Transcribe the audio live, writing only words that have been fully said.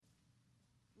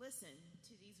Listen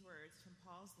to these words from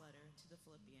Paul's letter to the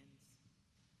Philippians.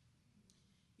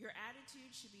 Your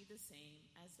attitude should be the same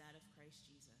as that of Christ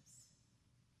Jesus,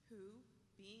 who,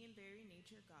 being in very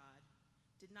nature God,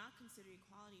 did not consider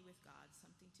equality with God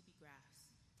something to be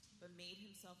grasped, but made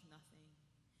himself nothing,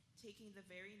 taking the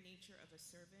very nature of a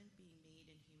servant, being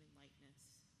made in human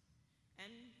likeness.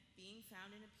 And being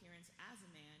found in appearance as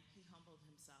a man, he humbled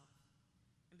himself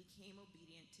and became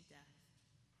obedient to death,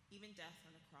 even death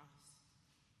on a cross.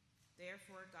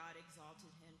 Therefore God exalted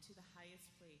him to the highest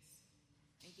place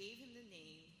and gave him the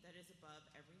name that is above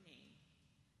every name,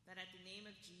 that at the name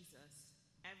of Jesus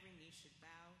every knee should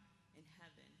bow in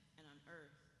heaven and on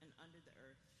earth and under the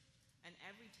earth, and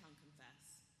every tongue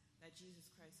confess that Jesus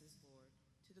Christ is Lord,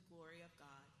 to the glory of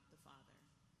God the Father.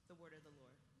 The word of the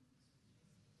Lord.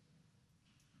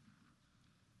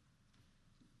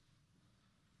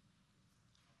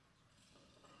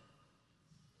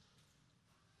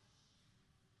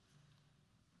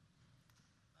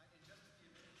 In just a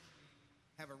few minutes,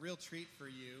 we have a real treat for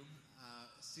you.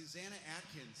 Susanna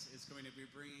Atkins is going to be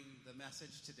bringing the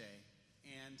message today.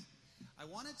 And I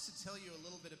wanted to tell you a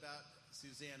little bit about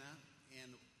Susanna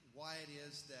and why it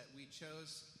is that we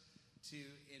chose to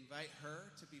invite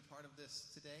her to be part of this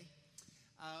today.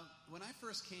 When I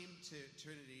first came to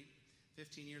Trinity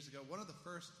 15 years ago, one of the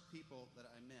first people that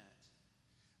I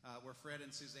met were Fred and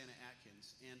Susanna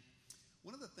Atkins. And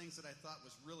one of the things that I thought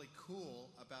was really cool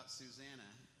about Susanna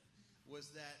was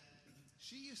that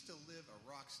she used to live a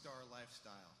rock star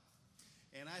lifestyle.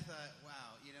 And I thought,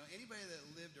 wow, anybody that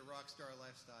lived a rock star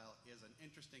lifestyle is an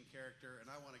interesting character, and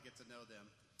I want to get to know them.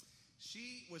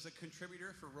 She was a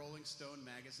contributor for Rolling Stone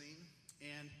magazine,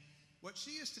 and what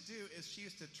she used to do is she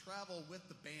used to travel with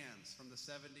the bands from the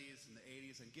 70s and the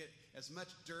 80s and get as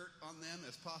much dirt on them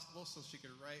as possible so she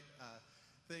could write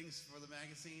things for the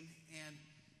magazine. And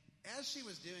as she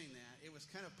was doing that, it was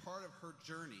kind of part of her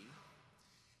journey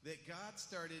that God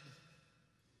started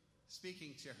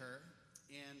speaking to her.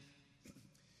 And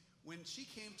when she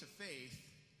came to faith,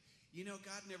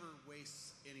 God never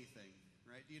wastes anything,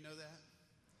 right? Do you know that?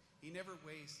 He never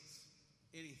wastes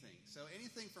anything. So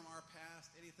anything from our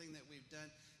past, anything that we've done,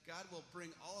 God will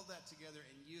bring all of that together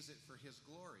and use it for his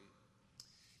glory.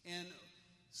 And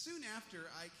soon after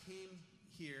I came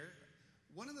here,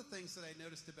 one of the things that I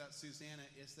noticed about Susanna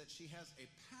is that she has a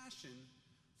passion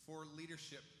for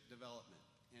leadership development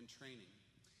and training.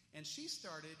 And she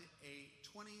started a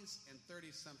 20s and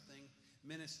 30-something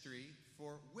ministry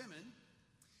for women,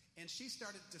 and she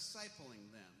started discipling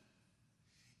them.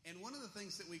 And one of the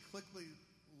things that we quickly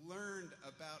learned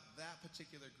about that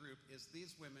particular group is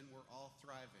these women were all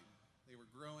thriving. They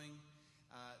were growing.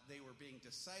 They were being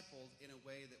discipled in a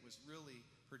way that was really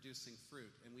producing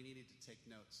fruit, and we needed to take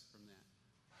notes from that.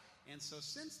 And so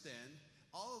since then,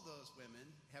 all of those women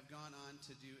have gone on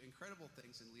to do incredible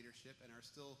things in leadership and are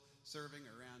still serving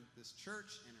around this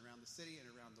church and around the city and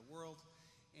around the world.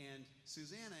 And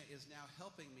Susanna is now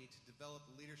helping me to develop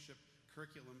a leadership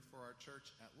curriculum for our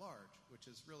church at large, which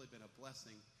has really been a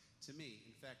blessing to me.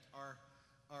 In fact, our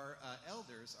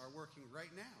elders are working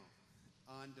right now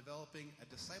on developing a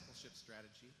discipleship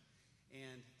strategy,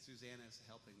 and Susanna is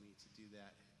helping me to do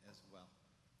that as well.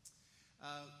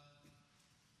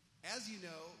 As you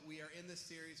know, we are in this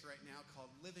series right now called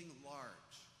Living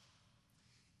Large.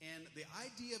 And the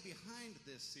idea behind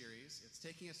this series, it's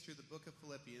taking us through the book of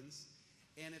Philippians,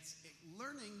 and it's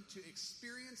learning to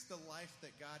experience the life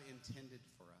that God intended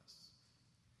for us.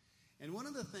 And one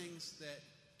of the things that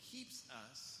keeps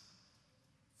us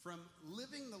from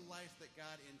living the life that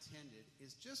God intended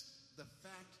is just the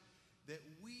fact that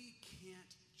we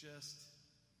can't just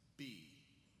be.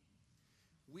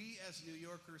 We as New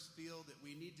Yorkers feel that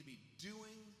we need to be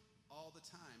doing all the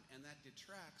time, and that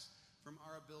detracts from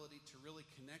our ability to really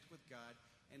connect with God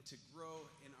and to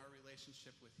grow in our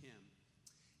relationship with him.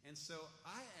 And so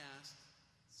I asked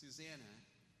Susanna,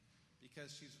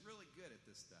 because she's really good at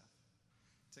this stuff,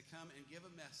 to come and give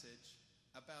a message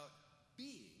about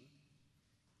being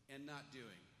and not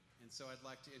doing. And so I'd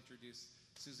like to introduce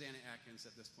Susanna Atkins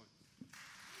at this point.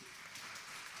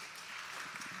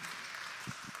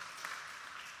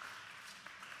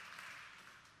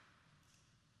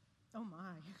 Oh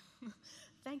my.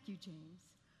 Thank you, James.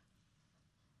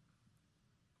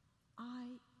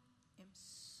 I am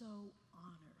so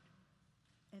honored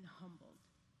and humbled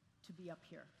to be up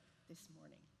here this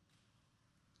morning.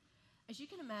 As you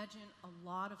can imagine, a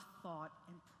lot of thought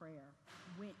and prayer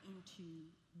went into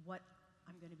what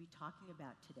I'm going to be talking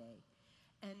about today.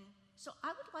 And so I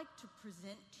would like to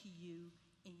present to you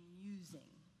in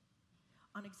musing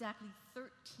on exactly 13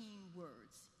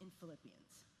 words in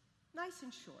Philippians. Nice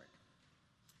and short.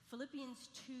 Philippians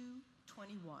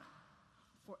 2:21.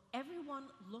 For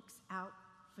everyone looks out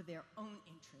for their own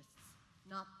interests,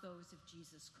 not those of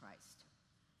Jesus Christ.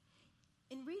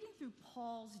 In reading through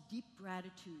Paul's deep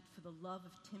gratitude for the love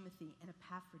of Timothy and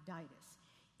Epaphroditus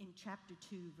in chapter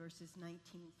 2, verses 19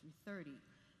 through 30,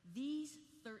 these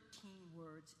 13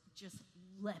 words just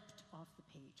leapt off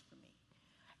the page for me.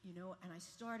 And I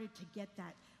started to get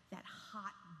that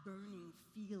hot, burning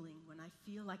feeling when I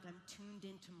feel like I'm tuned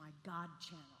into my God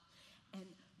channel. And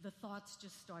the thoughts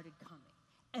just started coming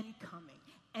and coming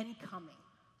and coming.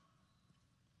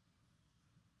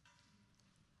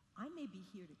 I may be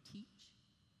here to teach,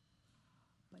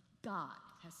 but God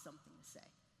has something to say.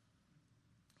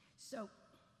 So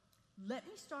let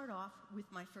me start off with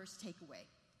my first takeaway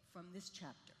from this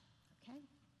chapter, okay?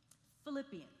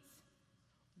 Philippians,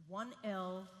 1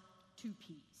 L, 2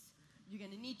 P's. You're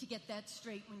going to need to get that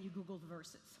straight when you Google the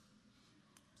verses.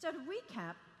 So to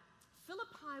recap,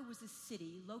 Philippi was a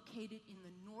city located in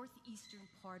the northeastern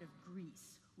part of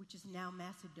Greece, which is now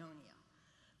Macedonia.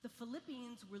 The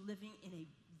Philippians were living in a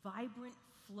vibrant,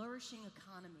 flourishing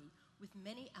economy with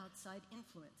many outside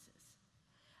influences.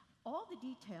 All the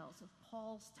details of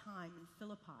Paul's time in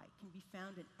Philippi can be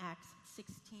found in Acts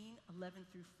 16, 11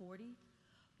 through 40.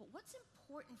 But what's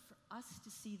important for us to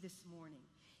see this morning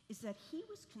is that he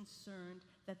was concerned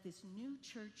that this new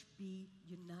church be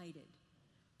united,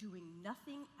 doing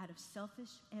nothing out of selfish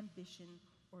ambition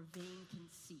or vain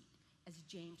conceit, as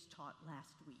James taught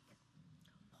last week.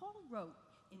 Paul wrote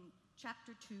in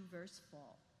chapter 2, verse 4,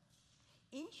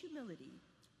 in humility,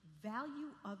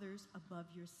 value others above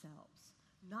yourselves,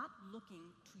 not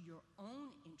looking to your own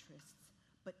interests,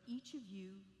 but each of you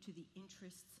to the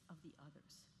interests of the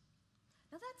others.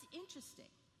 Now that's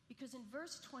interesting, because in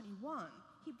verse 21,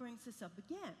 he brings this up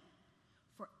again.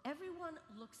 For everyone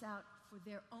looks out for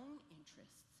their own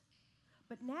interests,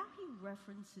 but now he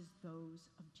references those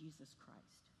of Jesus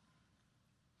Christ.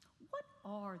 What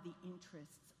are the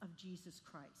interests of Jesus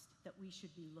Christ that we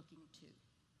should be looking to?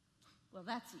 Well,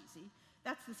 that's easy.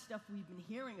 That's the stuff we've been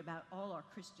hearing about all our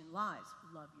Christian lives.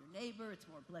 Love your neighbor. It's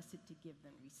more blessed to give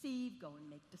than receive. Go and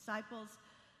make disciples.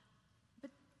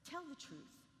 But tell the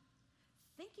truth.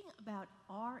 Thinking about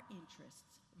our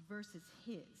interests versus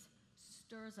his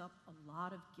stirs up a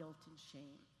lot of guilt and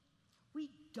shame. We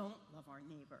don't love our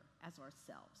neighbor as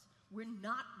ourselves. We're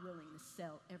not willing to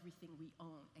sell everything we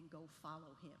own and go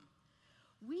follow him.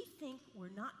 We think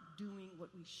we're not doing what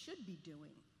we should be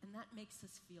doing, and that makes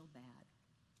us feel bad.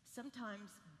 Sometimes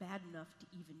bad enough to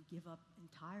even give up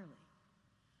entirely.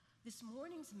 This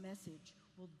morning's message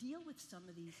will deal with some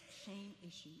of these shame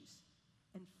issues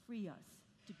and free us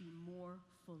to be more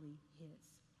fully his.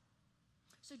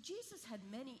 So Jesus had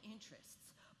many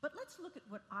interests, but let's look at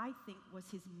what I think was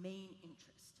his main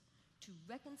interest, to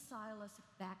reconcile us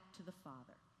back to the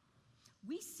Father.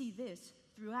 We see this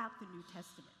throughout the New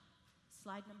Testament.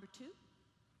 Slide number 2.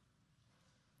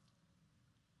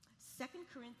 2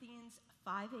 Corinthians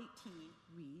 5:18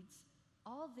 reads,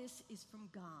 all this is from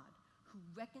God, who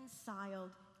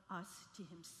reconciled us to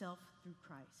himself through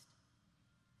Christ.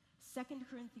 2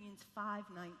 Corinthians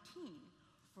 5:19,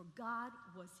 for God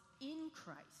was in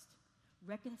Christ,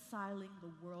 reconciling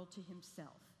the world to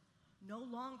himself, no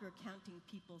longer counting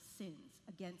people's sins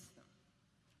against them.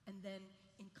 And then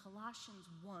in Colossians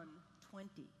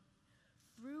 1:20,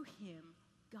 through him,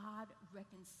 God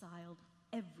reconciled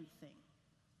everything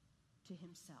to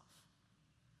himself.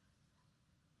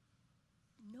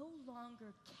 No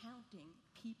longer counting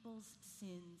people's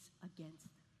sins against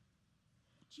them.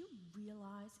 Do you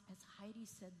realize, as Heidi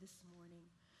said this morning,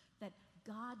 that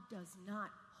God does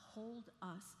not hold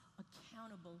us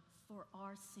accountable for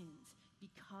our sins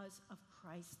because of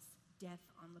Christ's death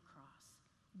on the cross?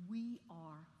 We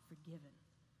are forgiven.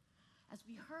 As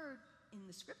we heard in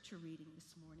the scripture reading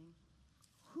this morning,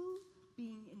 who,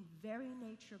 being in very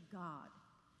nature God,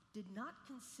 did not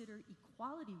consider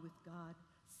equality with God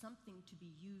something to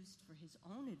be used for his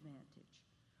own advantage.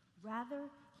 Rather,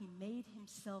 he made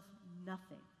himself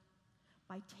nothing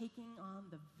by taking on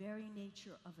the very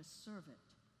nature of a servant,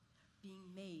 being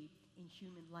made in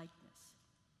human likeness.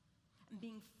 And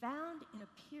being found in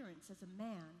appearance as a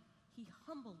man, he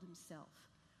humbled himself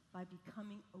by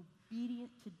becoming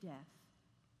obedient to death,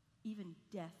 even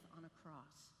death on a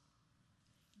cross.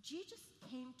 Jesus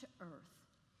came to earth,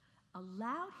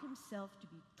 allowed himself to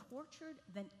be tortured,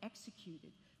 then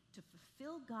executed to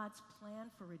fulfill God's plan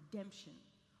for redemption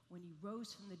when he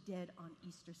rose from the dead on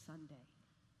Easter Sunday.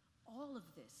 All of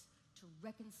this to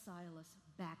reconcile us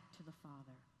back to the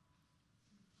Father.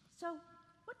 So,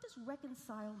 what does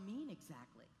reconcile mean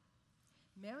exactly?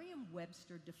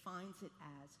 Merriam-Webster defines it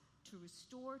as to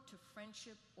restore to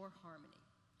friendship or harmony.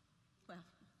 Well,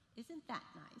 isn't that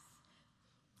nice?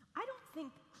 I don't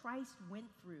think Christ went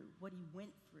through what he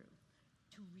went through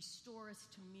to restore us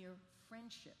to mere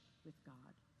friendship with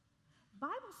God. The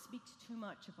Bible speaks too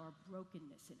much of our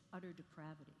brokenness and utter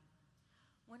depravity.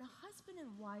 When a husband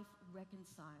and wife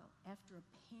reconcile after a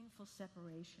painful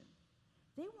separation,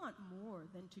 they want more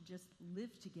than to just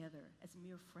live together as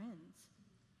mere friends.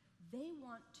 They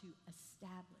want to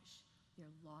establish their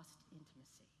lost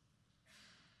intimacy.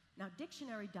 Now,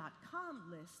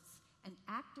 dictionary.com lists an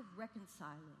act of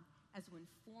reconciling as when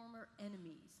former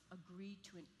enemies agree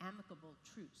to an amicable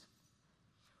truce.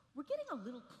 We're getting a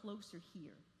little closer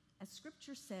here, as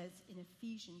Scripture says in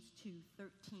Ephesians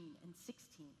 2:13 and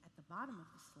 16 at the bottom of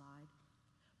the slide.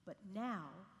 But now,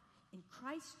 in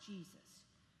Christ Jesus,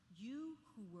 you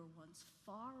who were once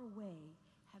far away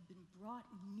have been brought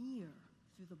near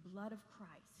through the blood of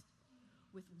Christ,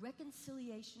 with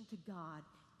reconciliation to God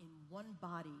in one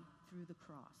body through the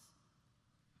cross.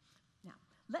 Now,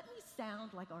 let me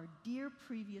sound like our dear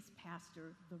previous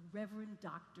pastor, the Reverend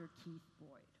Dr. Keith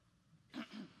Boyd.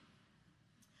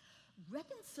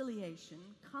 Reconciliation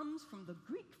comes from the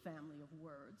Greek family of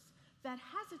words that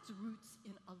has its roots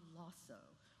in alasso,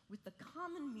 with the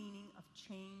common meaning of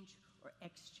change or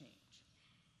exchange.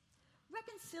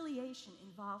 Reconciliation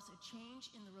involves a change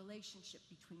in the relationship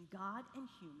between God and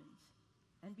humans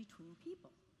and between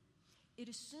people. It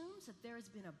assumes that there has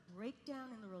been a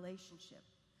breakdown in the relationship,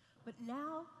 but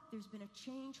now there's been a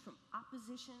change from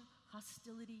opposition,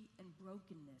 hostility, and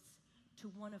brokenness to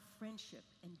one of friendship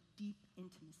and deep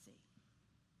intimacy.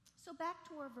 So back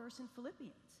to our verse in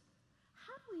Philippians.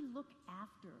 How do we look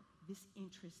after this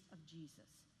interest of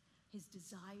Jesus, his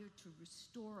desire to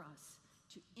restore us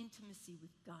to intimacy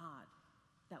with God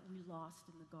that we lost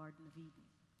in the Garden of Eden?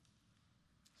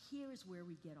 Here is where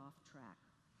we get off track,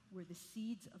 where the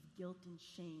seeds of guilt and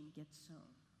shame get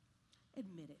sown.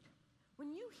 Admit it.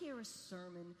 When you hear a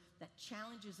sermon that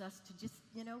challenges us to just,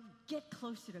 get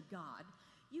closer to God,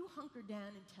 you hunker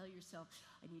down and tell yourself,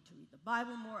 I need to read the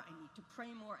Bible more, I need to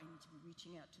pray more, I need to be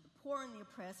reaching out to the poor and the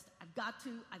oppressed, I've got to.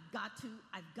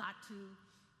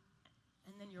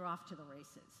 And then you're off to the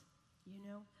races.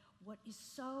 What is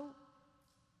so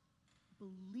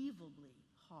believably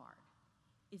hard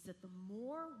is that the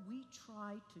more we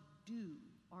try to do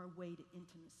our way to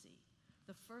intimacy,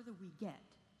 the further we get,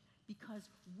 because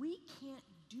we can't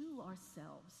do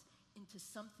ourselves into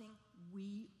something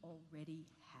we already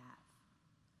have.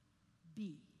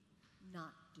 Be,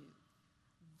 not do.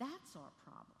 That's our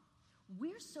problem.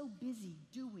 We're so busy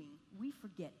doing, we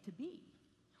forget to be.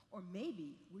 Or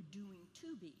maybe we're doing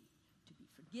to be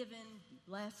forgiven, be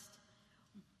blessed.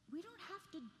 We don't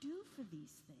have to do for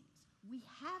these things. We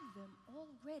have them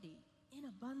already in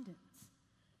abundance.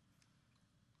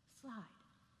 Slide.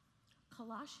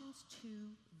 Colossians 2,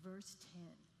 verse 10.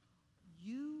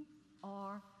 You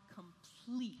are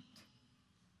complete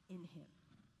in him.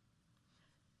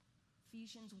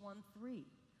 Ephesians 1:3.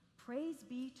 Praise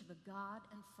be to the God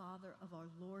and Father of our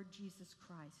Lord Jesus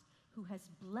Christ, who has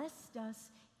blessed us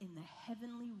in the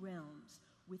heavenly realms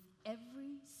with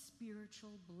every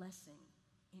spiritual blessing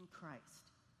in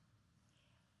Christ.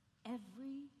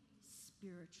 Every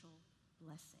spiritual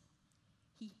blessing.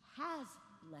 He has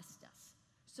blessed us,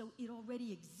 so it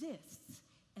already exists,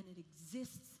 and it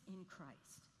exists in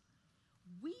Christ.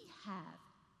 We have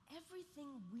everything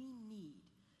we need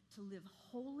to live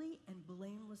holy and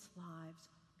blameless lives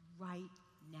right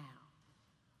now.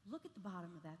 Look at the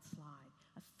bottom of that slide.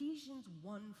 Ephesians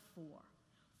 1:4.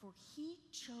 For he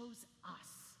chose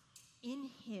us in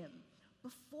him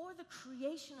before the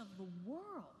creation of the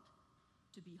world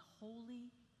to be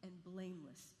holy and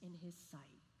blameless in his sight.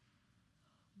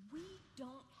 We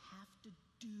don't have to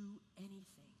do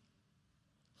anything.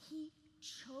 He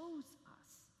chose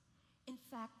us. In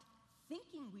fact,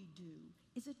 thinking we do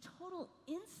is a total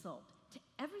insult to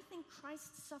everything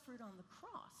Christ suffered on the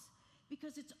cross,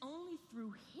 because it's only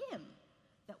through him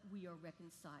that we are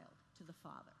reconciled to the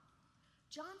Father.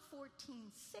 John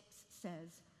 14:6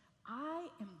 says, I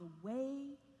am the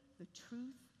way, the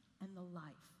truth, and the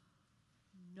life.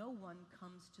 No one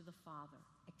comes to the Father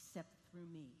except through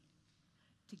me.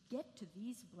 To get to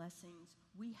these blessings,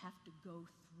 we have to go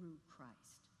through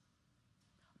Christ.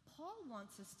 Paul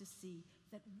wants us to see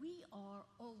that we are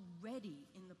already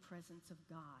in the presence of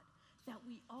God, that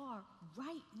we are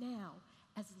right now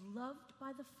as loved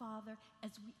by the Father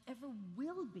as we ever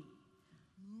will be.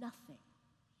 Nothing,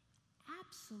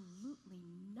 absolutely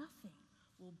nothing,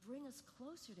 will bring us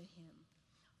closer to him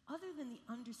other than the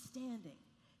understanding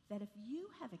that if you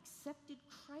have accepted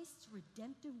Christ's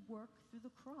redemptive work through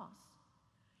the cross,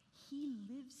 he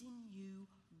lives in you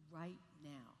right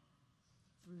now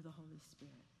through the Holy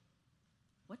Spirit.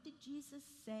 What did Jesus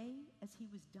say as he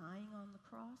was dying on the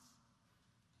cross?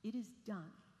 It is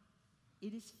done.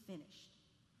 It is finished.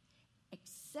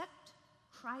 Accept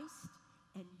Christ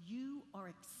and you are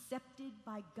accepted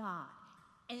by God.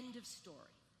 End of story.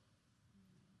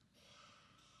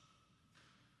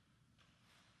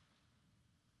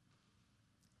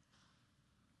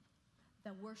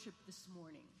 The worship this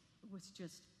morning was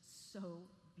just so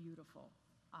beautiful.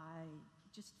 I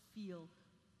just feel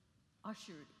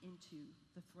ushered into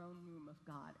the throne room of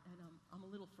God, and I'm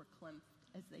a little verklempt,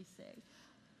 as they say.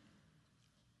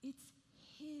 It's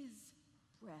His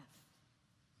breath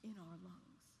in our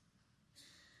lungs.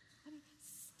 I mean,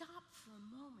 stop for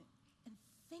a moment and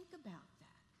think about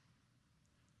that.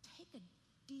 Take a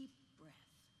deep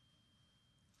breath.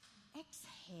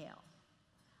 Exhale.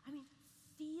 I mean,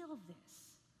 feel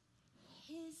this.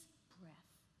 His breath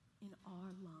in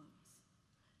our lungs.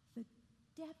 The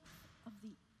depth of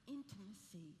the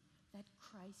intimacy that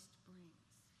Christ brings.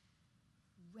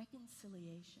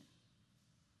 Reconciliation.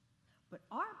 But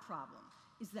our problem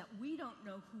is that we don't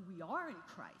know who we are in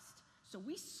Christ, so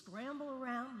we scramble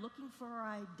around looking for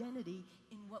our identity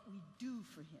in what we do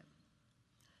for Him.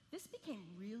 This became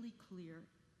really clear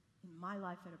in my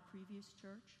life at a previous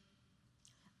church.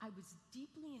 I was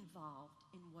deeply involved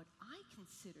in what I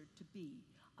considered to be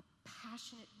a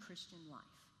passionate Christian life.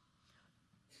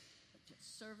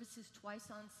 Just services twice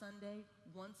on Sunday,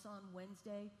 once on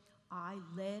Wednesday. I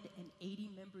led an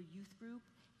 80-member youth group,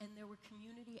 and there were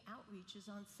community outreaches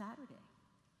on Saturday.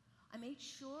 I made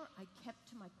sure I kept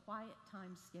to my quiet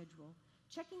time schedule,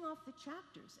 checking off the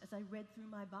chapters as I read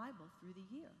through my Bible through the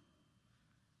year.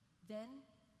 Then,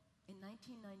 in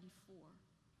 1994,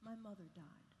 my mother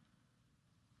died.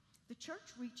 The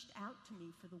church reached out to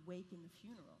me for the wake and the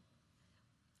funeral,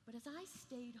 but as I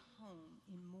stayed home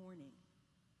in mourning,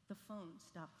 the phone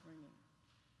stopped ringing.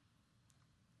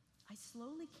 I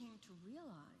slowly came to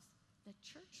realize that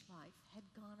church life had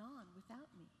gone on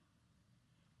without me.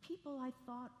 People I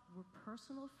thought were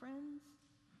personal friends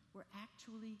were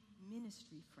actually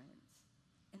ministry friends.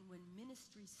 And when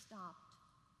ministry stopped,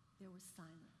 there was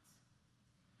silence.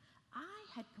 I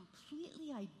had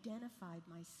completely identified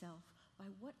myself by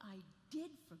what I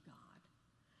did for God,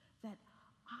 that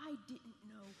I didn't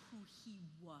know who He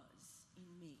was in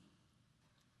me.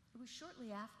 It was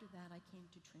shortly after that I came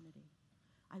to Trinity.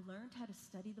 I learned how to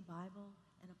study the Bible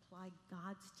and apply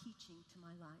God's teaching to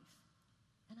my life.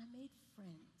 And I made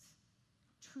friends,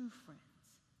 true friends.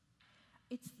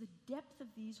 It's the depth of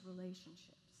these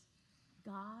relationships,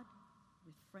 God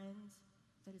with friends,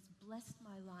 that has blessed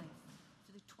my life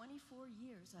for the 24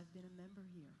 years I've been a member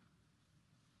here.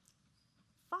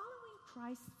 Following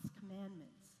Christ's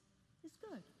commandments is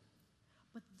good,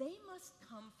 but they must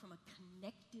come from a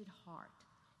connected heart,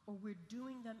 or we're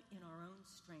doing them in our own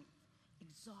strength,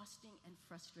 exhausting and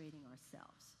frustrating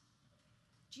ourselves.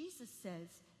 Jesus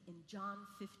says in John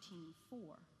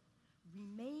 15:4,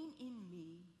 "Remain in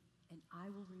me, and I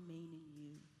will remain in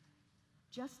you.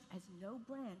 Just as no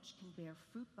branch can bear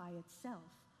fruit by itself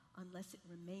unless it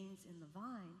remains in the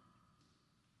vine,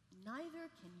 neither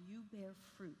can you bear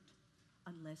fruit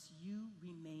unless you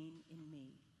remain in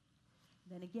me."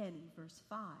 Then again in verse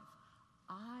 5,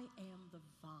 "I am the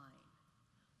vine,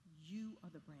 you are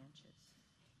the branches.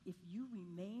 If you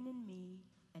remain in me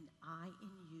and I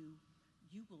in you,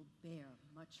 you will bear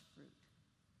much fruit.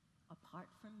 Apart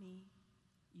from me,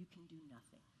 you can do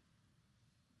nothing."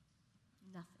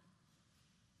 Nothing.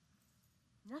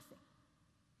 Nothing.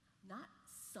 Not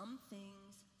some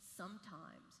things,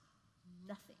 sometimes.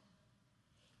 Nothing.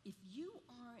 If you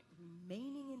aren't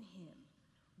remaining in Him,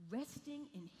 resting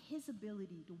in His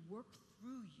ability to work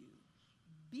through you,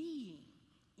 being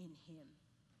in Him,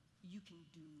 you can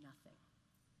do nothing.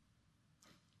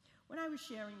 When I was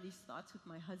sharing these thoughts with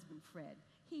my husband, Fred,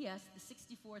 he asked the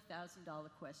 $64,000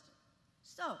 question.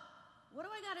 "So, what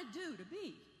do I got to do to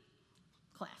be?"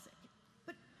 Classic.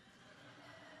 But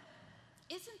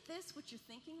isn't this what you're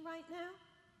thinking right now?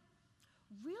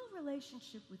 Real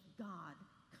relationship with God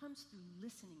comes through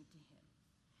listening to Him.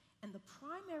 And the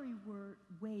primary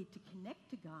way to connect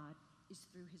to God is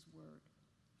through His Word.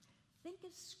 Think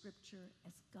of Scripture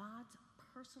as God's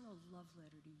personal love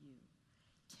letter to you,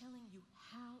 telling you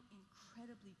how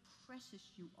incredibly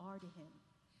precious you are to Him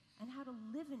and how to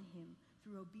live in Him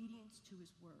through obedience to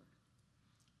His Word.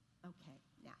 Okay,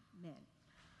 now, men,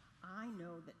 I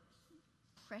know that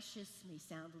precious may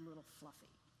sound a little fluffy.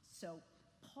 So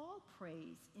Paul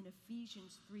prays in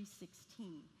Ephesians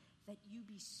 3:16 that you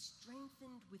be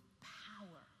strengthened with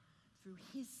power through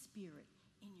His Spirit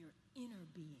in your inner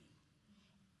being.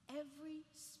 Every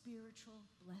spiritual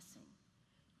blessing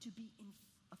to be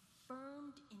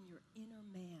affirmed in your inner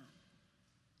man.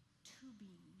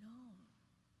 be known.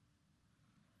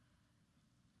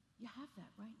 You have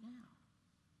that right now.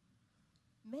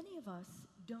 Many of us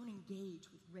don't engage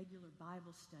with regular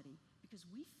Bible study because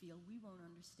we feel we won't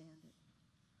understand it.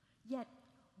 Yet,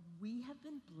 we have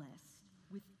been blessed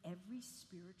with every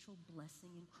spiritual blessing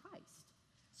in Christ.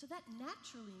 So that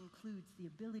naturally includes the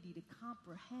ability to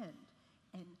comprehend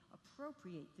and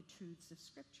appropriate the truths of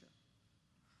Scripture.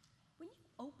 When you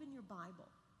open your Bible,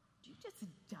 do you just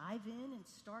dive in and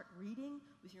start reading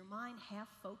with your mind half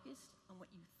focused on what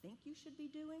you think you should be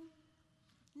doing?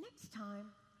 Next time,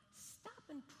 stop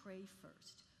and pray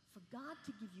first for God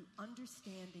to give you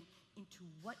understanding into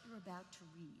what you're about to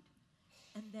read,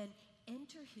 and then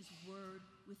enter His Word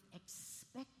with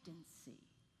expectancy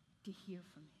to hear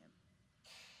from Him.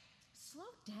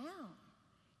 Slow down.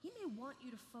 He may want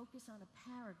you to focus on a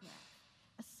paragraph,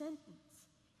 a sentence,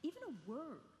 even a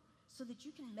word, so that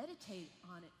you can meditate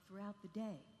on it throughout the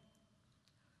day.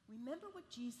 Remember what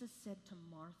Jesus said to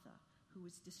Martha, who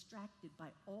was distracted by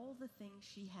all the things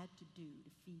she had to do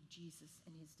to feed Jesus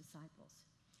and his disciples.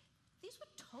 These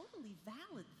were totally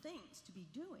valid things to be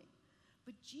doing,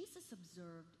 but Jesus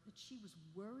observed that she was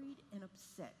worried and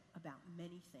upset about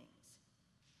many things.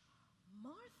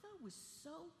 Martha was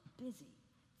so busy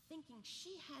thinking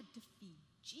she had to feed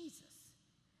Jesus,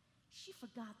 she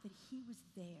forgot that he was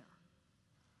there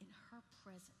in her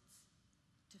presence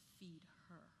to feed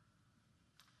her.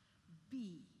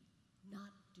 Be,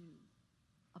 not do.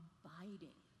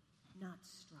 Abiding, not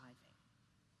striving.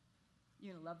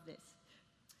 You're going to love this.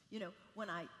 You know, when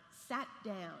I sat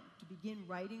down to begin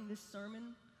writing this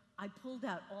sermon, I pulled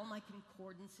out all my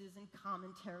concordances and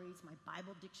commentaries, my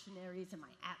Bible dictionaries and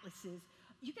my atlases.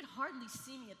 You could hardly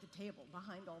see me at the table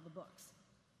behind all the books.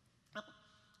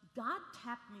 God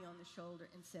tapped me on the shoulder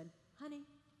and said, "Honey,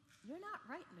 you're not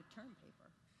writing a term paper,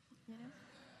 you know?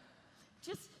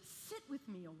 Just sit with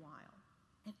me a while,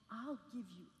 and I'll give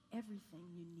you everything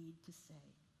you need to say."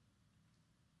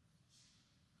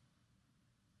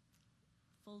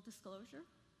 Full disclosure,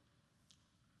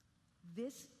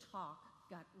 this talk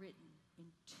got written in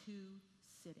 2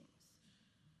 sittings.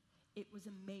 It was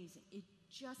amazing. It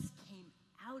just came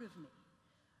out of me.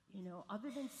 You know,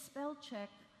 other than spell check,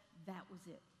 that was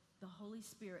it. The Holy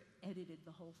Spirit edited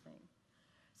the whole thing.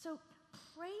 So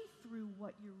pray through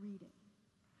what you're reading.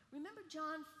 Remember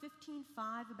John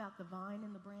 15:5 about the vine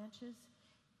and the branches?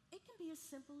 It can be as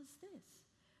simple as this.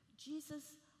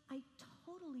 Jesus, I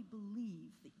totally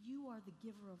believe that you are the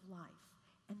giver of life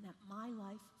and that my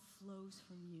life flows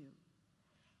from you.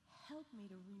 Help me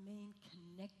to remain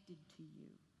connected to you.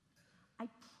 I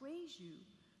praise you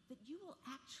that you will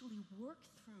actually work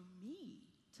through me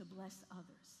to bless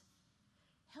others.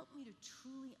 Help me to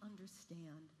truly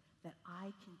understand that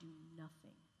I can do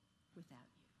nothing without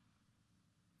you.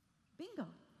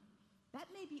 Bingo. That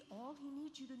may be all he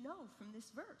needs you to know from this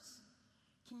verse.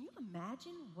 Can you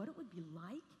imagine what it would be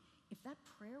like if that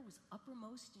prayer was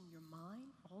uppermost in your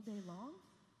mind all day long?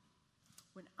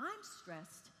 When I'm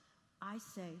stressed, I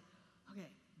say,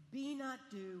 okay, be not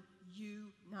do,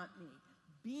 you not me.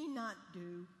 Be not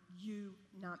do, you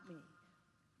not me.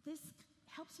 This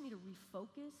helps me to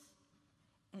refocus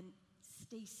and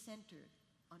stay centered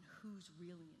on who's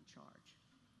really in charge.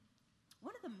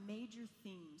 One of the major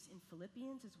themes in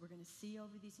Philippians, as we're going to see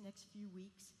over these next few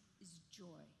weeks, is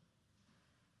joy.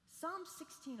 Psalm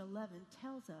 16:11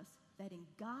 tells us that in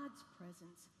God's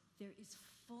presence there is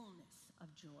fullness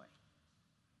of joy.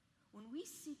 When we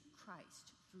seek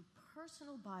Christ through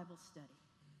personal Bible study,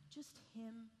 just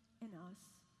him and us,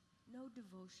 no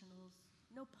devotionals,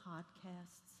 no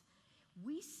podcasts,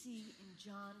 we see in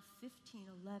John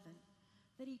 15:11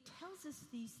 that he tells us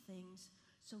these things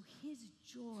so his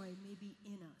joy may be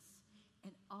in us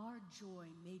and our joy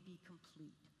may be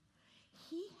complete.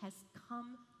 He has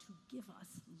come to give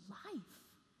us life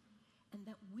and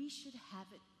that we should have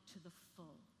it to the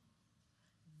full.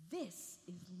 This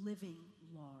is living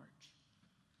large.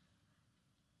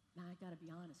 Now, I got to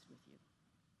be honest with you.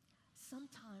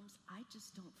 Sometimes I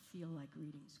just don't feel like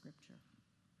reading Scripture.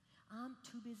 I'm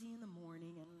too busy in the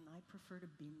morning, and I prefer to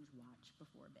binge watch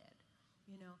before bed.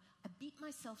 You know, I beat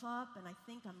myself up, and I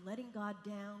think I'm letting God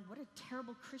down. What a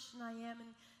terrible Christian I am,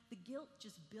 and the guilt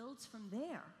just builds from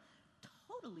there,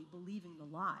 totally believing the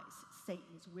lies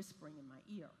Satan is whispering in my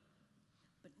ear.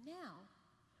 But now,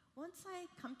 once I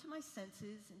come to my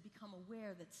senses and become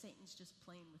aware that Satan's just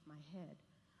playing with my head,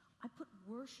 I put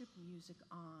worship music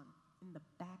on in the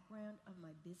background of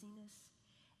my busyness,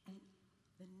 and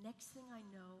the next thing I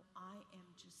know, I am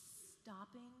just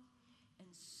stopping and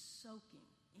soaking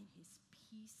in his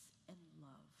peace and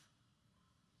love.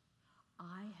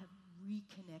 I have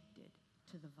reconnected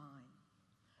to the vine.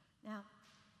 Now,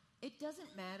 It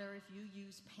doesn't matter if you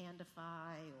use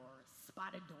Pandify or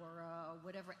Spotadora or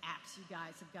whatever apps you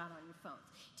guys have got on your phones.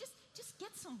 Just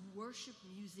get some worship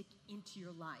music into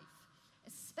your life,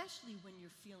 especially when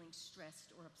you're feeling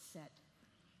stressed or upset.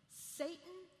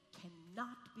 Satan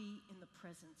cannot be in the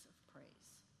presence of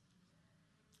praise.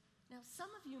 Now, some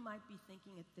of you might be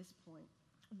thinking at this point,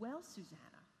 well,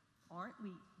 Susanna, aren't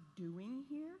we doing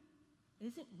here?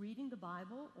 Isn't reading the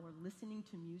Bible or listening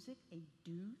to music a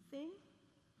do thing?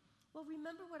 Well,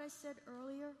 remember what I said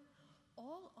earlier?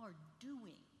 All our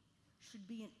doing should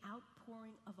be an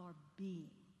outpouring of our being.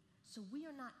 So we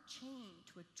are not chained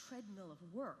to a treadmill of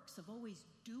works, of always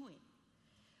doing.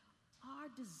 Our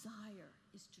desire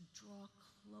is to draw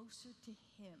closer to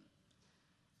Him.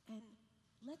 And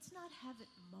let's not have it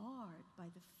marred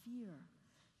by the fear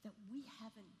that we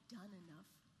haven't done enough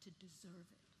to deserve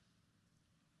it.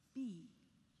 Be,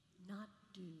 not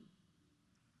do.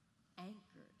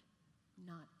 Anchored,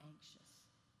 not anxious.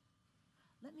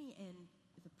 Let me end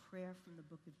with a prayer from the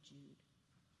book of Jude.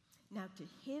 Now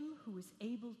to Him who is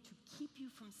able to keep you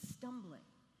from stumbling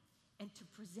and to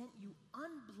present you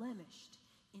unblemished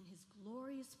in His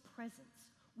glorious presence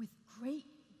with great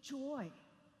joy.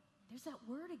 There's that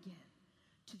word again.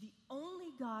 To the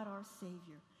only God our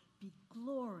Savior be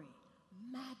glory,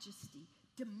 majesty,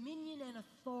 dominion, and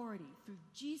authority through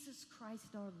Jesus Christ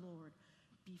our Lord,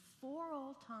 before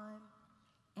all time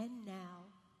and now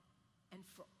and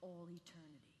for all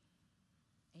eternity.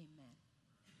 Amen.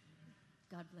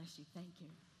 God bless you. Thank you.